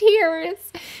 the tears.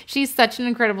 She's such an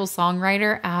incredible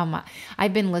songwriter.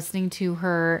 I've been listening to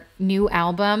her new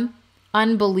album.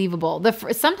 Unbelievable.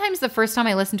 Sometimes the first time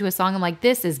I listen to a song, I'm like,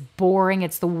 this is boring.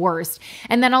 It's the worst.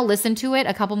 And then I'll listen to it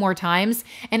a couple more times,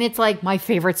 and it's like my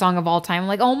favorite song of all time. I'm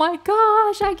like, oh my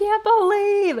gosh, I can't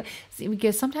believe. See,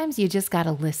 because sometimes you just got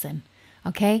to listen.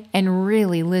 Okay? And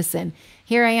really listen.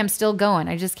 Here I am still going.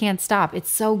 I just can't stop. It's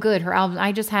so good. Her album,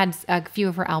 I just had a few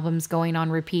of her albums going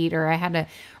on repeat, or I had a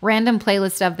random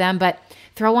playlist of them, but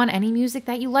throw on any music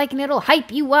that you like and it'll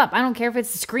hype you up. I don't care if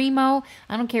it's Screamo.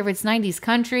 I don't care if it's 90s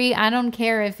country. I don't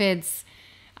care if it's,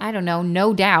 I don't know,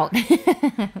 No Doubt.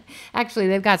 Actually,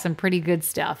 they've got some pretty good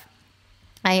stuff.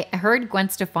 I heard Gwen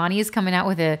Stefani is coming out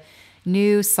with a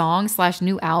new song /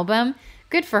 new album.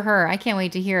 Good for her. I can't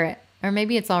wait to hear it. Or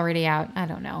maybe it's already out. I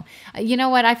don't know. You know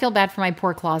what? I feel bad for my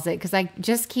poor closet because I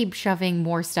just keep shoving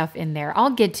more stuff in there.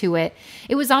 I'll get to it.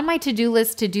 It was on my to-do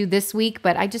list to do this week,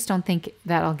 but I just don't think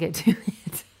that I'll get to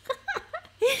it.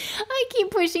 I keep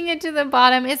pushing it to the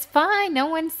bottom. It's fine. No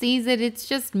one sees it. It's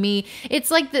just me. It's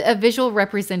like a visual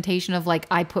representation of like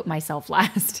I put myself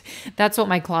last. That's what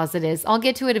my closet is. I'll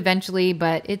get to it eventually,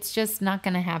 but it's just not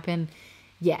going to happen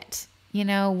yet. you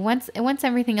know, once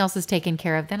everything else is taken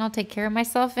care of, then I'll take care of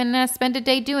myself and spend a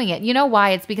day doing it. You know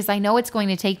why? It's because I know it's going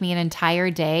to take me an entire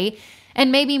day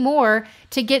and maybe more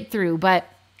to get through, but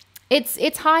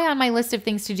it's high on my list of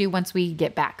things to do once we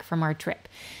get back from our trip.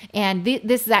 And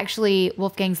this is actually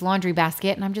Wolfgang's laundry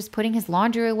basket, and I'm just putting his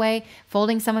laundry away,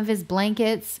 folding some of his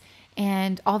blankets,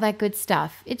 and all that good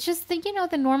stuff. It's just the, you know,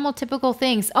 the normal typical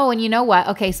things. Oh, and you know what?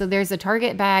 Okay, so there's a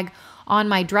Target bag on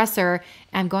my dresser.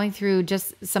 I'm going through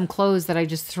just some clothes that I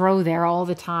just throw there all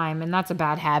the time, and that's a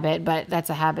bad habit, but that's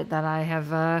a habit that I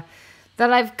have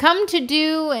that I've come to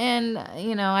do, and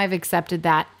you know, I've accepted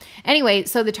that. Anyway,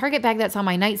 so the Target bag that's on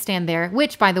my nightstand there,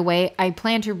 which by the way, I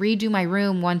plan to redo my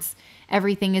room once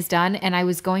everything is done, and I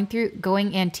was going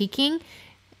antiquing.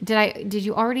 Did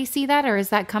you already see that, or is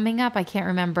that coming up? I can't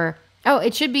remember. Oh,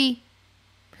 it should be.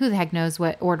 Who the heck knows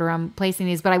what order I'm placing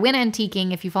these, but I went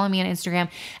antiquing. If you follow me on Instagram,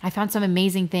 I found some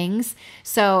amazing things.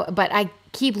 So, but I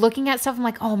keep looking at stuff. I'm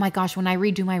like, oh my gosh, when I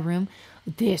redo my room,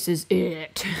 this is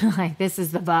it. Like, this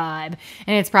is the vibe.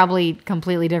 And it's probably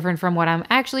completely different from what I'm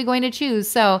actually going to choose.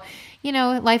 So, you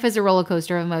know, life is a roller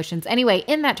coaster of emotions. Anyway,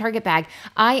 in that Target bag,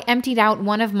 I emptied out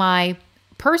one of my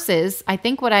purses. I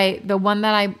think the one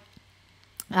that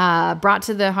I brought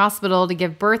to the hospital to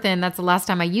give birth in. That's the last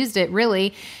time I used it,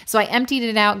 really. So I emptied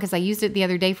it out because I used it the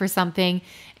other day for something.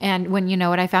 And when, you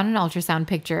know what, I found an ultrasound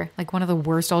picture, like one of the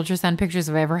worst ultrasound pictures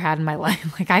I've ever had in my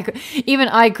life. Like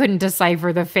I couldn't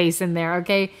decipher the face in there.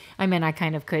 Okay. I mean, I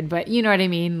kind of could, but you know what I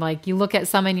mean? Like you look at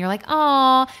some and you're like,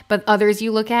 oh, but others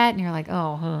you look at and you're like,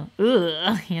 oh,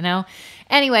 ugh, you know?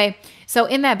 Anyway, so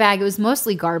in that bag, it was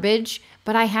mostly garbage,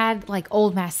 but I had like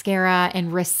old mascara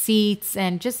and receipts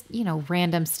and just, you know,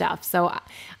 random stuff. So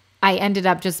I ended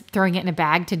up just throwing it in a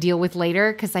bag to deal with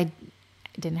later because I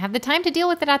didn't have the time to deal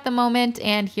with it at the moment.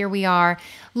 And here we are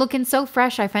looking so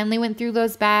fresh. I finally went through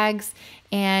those bags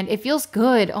and it feels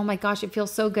good. Oh my gosh, it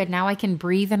feels so good. Now I can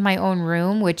breathe in my own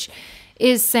room, which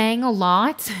is saying a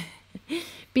lot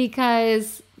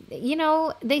because, you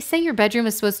know, they say your bedroom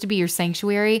is supposed to be your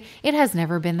sanctuary. It has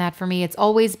never been that for me. It's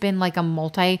always been like a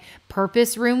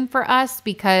multi-purpose room for us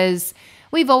because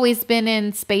we've always been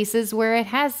in spaces where it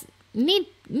has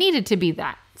needed to be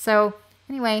that. So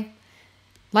anyway,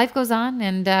 life goes on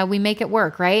and we make it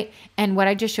work, right? And what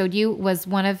I just showed you was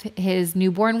one of his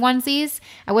newborn onesies.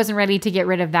 I wasn't ready to get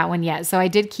rid of that one yet, so I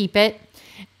did keep it.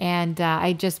 And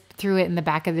I just threw it in the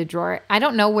back of the drawer. I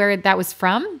don't know where that was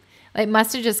from. It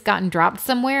must have just gotten dropped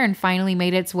somewhere and finally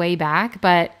made its way back,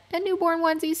 but a newborn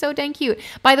onesie, so dang cute.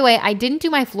 By the way, I didn't do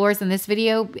my floors in this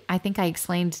video. I think I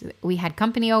explained we had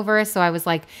company over, so I was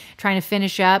like trying to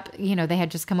finish up. You know, they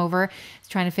had just come over,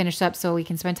 trying to finish up so we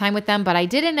can spend time with them, but I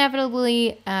did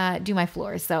inevitably do my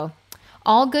floors, so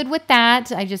all good with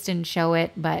that. I just didn't show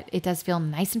it, but it does feel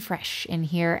nice and fresh in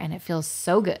here, and it feels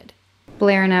so good.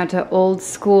 Blaring out to old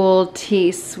school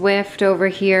T Swift over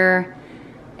here.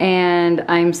 And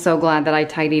I'm so glad that I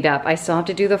tidied up. I still have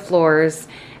to do the floors,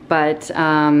 but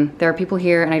there are people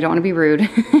here and I don't want to be rude.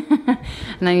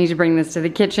 And I need to bring this to the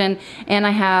kitchen. And I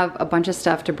have a bunch of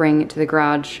stuff to bring to the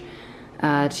garage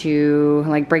to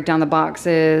like break down the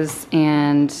boxes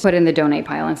and put in the donate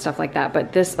pile and stuff like that.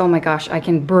 But this, oh my gosh, I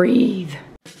can breathe.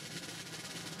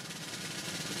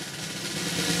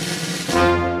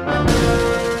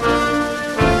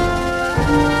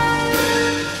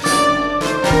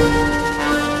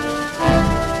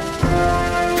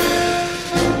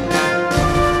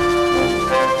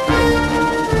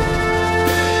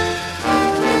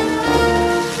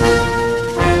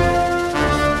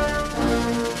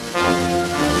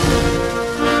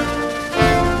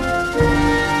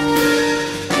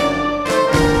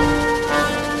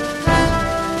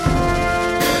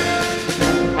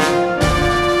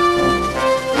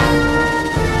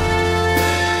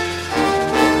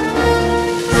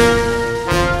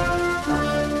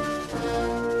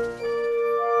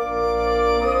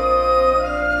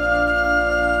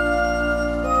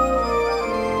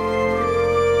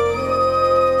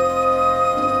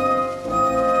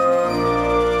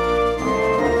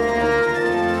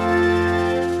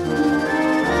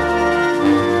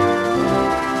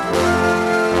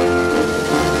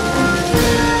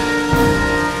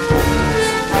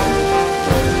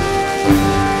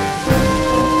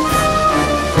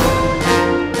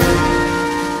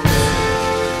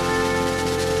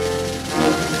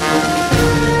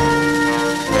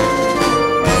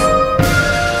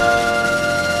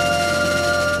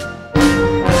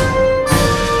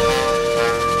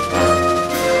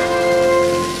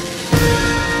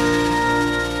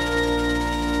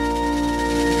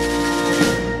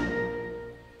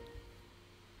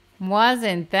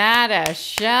 Wasn't that a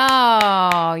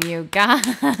show, you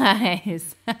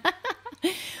guys?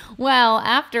 Well,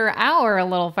 after our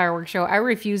little fireworks show, I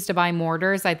refuse to buy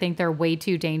mortars. I think they're way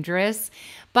too dangerous.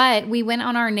 But we went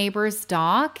on our neighbor's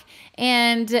dock,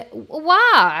 and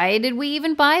why did we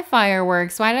even buy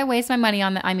fireworks? Why did I waste my money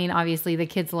on I mean, obviously the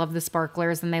kids love the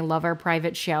sparklers and they love our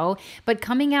private show, but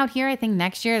coming out here, I think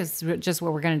next year is just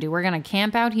what we're going to do. We're going to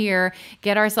camp out here,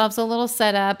 get ourselves a little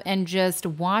setup, and just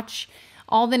watch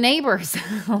all the neighbors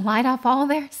light off all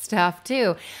their stuff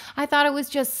too. I thought it was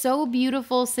just so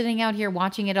beautiful sitting out here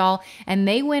watching it all, and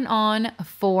they went on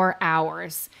 4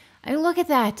 hours. I mean, look at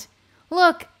that.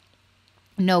 Look.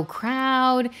 No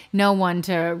crowd, no one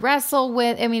to wrestle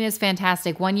with. I mean, it's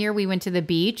fantastic. One year we went to the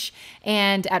beach,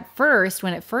 and at first,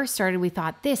 when it first started, we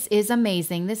thought, this is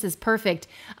amazing. This is perfect.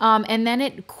 And then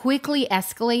it quickly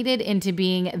escalated into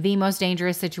being the most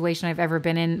dangerous situation I've ever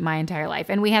been in my entire life.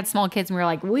 And we had small kids, and we were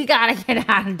like, we got to get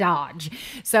out of Dodge.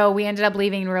 So we ended up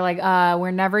leaving, and we were like, we're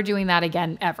never doing that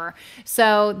again, ever.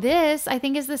 So this, I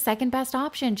think, is the second best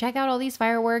option. Check out all these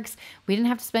fireworks. We didn't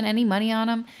have to spend any money on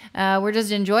them. We're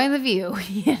just enjoying the view.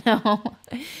 You know,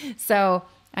 so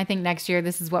I think next year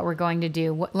this is what we're going to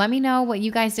do. Let me know what you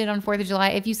guys did on 4th of July,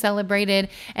 if you celebrated.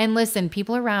 And listen,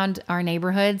 people around our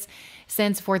neighborhoods,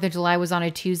 since 4th of July was on a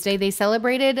Tuesday, they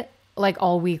celebrated like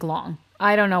all week long.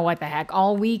 I don't know what the heck,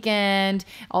 all weekend,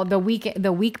 the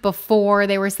week before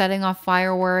they were setting off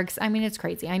fireworks. I mean, it's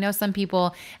crazy. I know some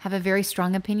people have a very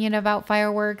strong opinion about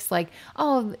fireworks, like,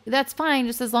 oh, that's fine,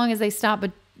 just as long as they stop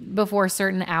before a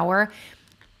certain hour.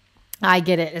 I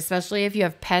get it, especially if you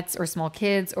have pets or small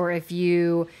kids, or if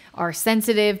you are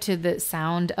sensitive to the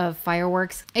sound of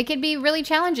fireworks. It can be really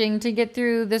challenging to get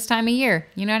through this time of year.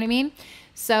 You know what I mean?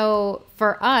 So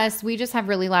for us, we just have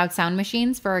really loud sound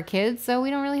machines for our kids, so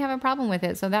we don't really have a problem with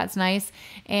it. So that's nice.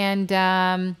 And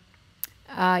yeah,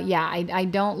 I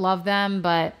don't love them,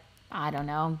 but I don't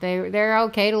know. They're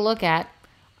okay to look at.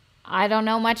 I don't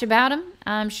know much about them.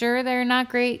 I'm sure they're not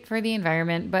great for the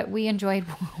environment, but we enjoyed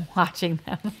watching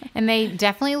them. And they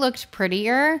definitely looked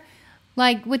prettier,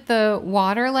 like with the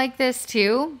water like this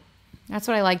too. That's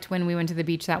what I liked when we went to the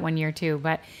beach that one year too.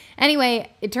 But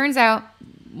anyway, it turns out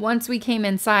once we came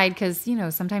inside, because, you know,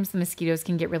 sometimes the mosquitoes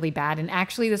can get really bad. And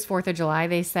actually this 4th of July,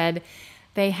 they said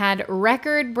they had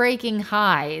record-breaking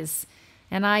highs.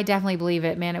 And I definitely believe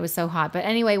it. Man, it was so hot. But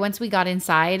anyway, once we got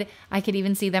inside, I could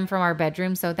even see them from our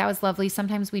bedroom. So that was lovely.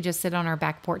 Sometimes we just sit on our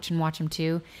back porch and watch them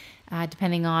too,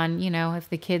 depending on, you know, if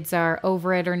the kids are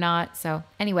over it or not. So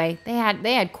anyway, they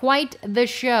had quite the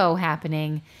show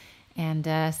happening. And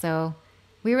so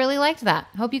we really liked that.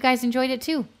 Hope you guys enjoyed it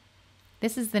too.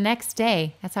 This is the next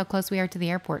day. That's how close we are to the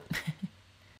airport.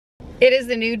 It is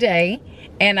a new day,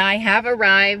 and I have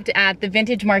arrived at the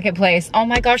Vintage Marketplace. Oh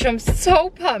my gosh, I'm so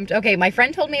pumped. Okay, my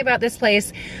friend told me about this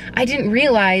place. I didn't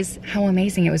realize how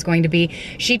amazing it was going to be.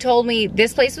 She told me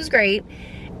this place was great,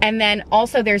 and then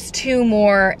also there's 2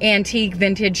 more antique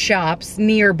vintage shops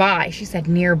nearby. She said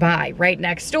nearby, right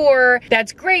next door.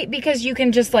 That's great because you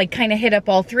can just like kind of hit up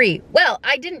all 3. Well,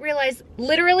 I didn't realize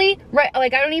literally, right,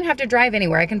 like I don't even have to drive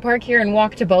anywhere. I can park here and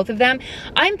walk to both of them.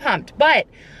 I'm pumped, but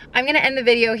I'm gonna end the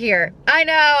video here. I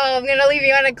know, I'm gonna leave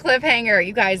you on a cliffhanger.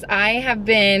 You guys, I have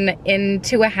been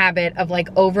into a habit of like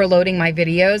overloading my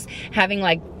videos, having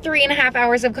like 3.5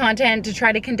 hours of content to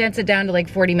try to condense it down to like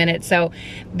 40 minutes. So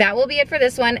that will be it for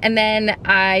this one. And then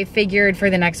I figured for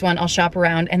the next one, I'll shop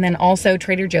around, and then also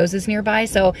Trader Joe's is nearby.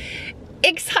 So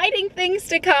exciting things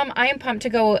to come. I am pumped to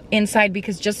go inside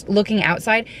because just looking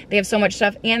outside, they have so much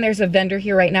stuff, and there's a vendor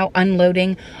here right now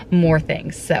unloading more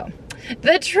things. So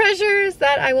the treasures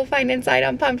that I will find inside,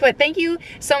 I'm pumped. But thank you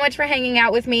so much for hanging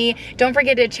out with me. Don't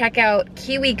forget to check out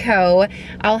KiwiCo.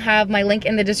 I'll have my link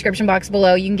in the description box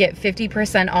below. You can get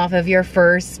 50% off of your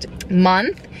first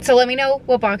month. So let me know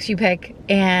what box you pick,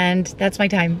 and that's my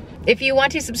time. If you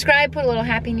want to subscribe, put a little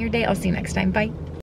happy in your day. I'll see you next time. Bye.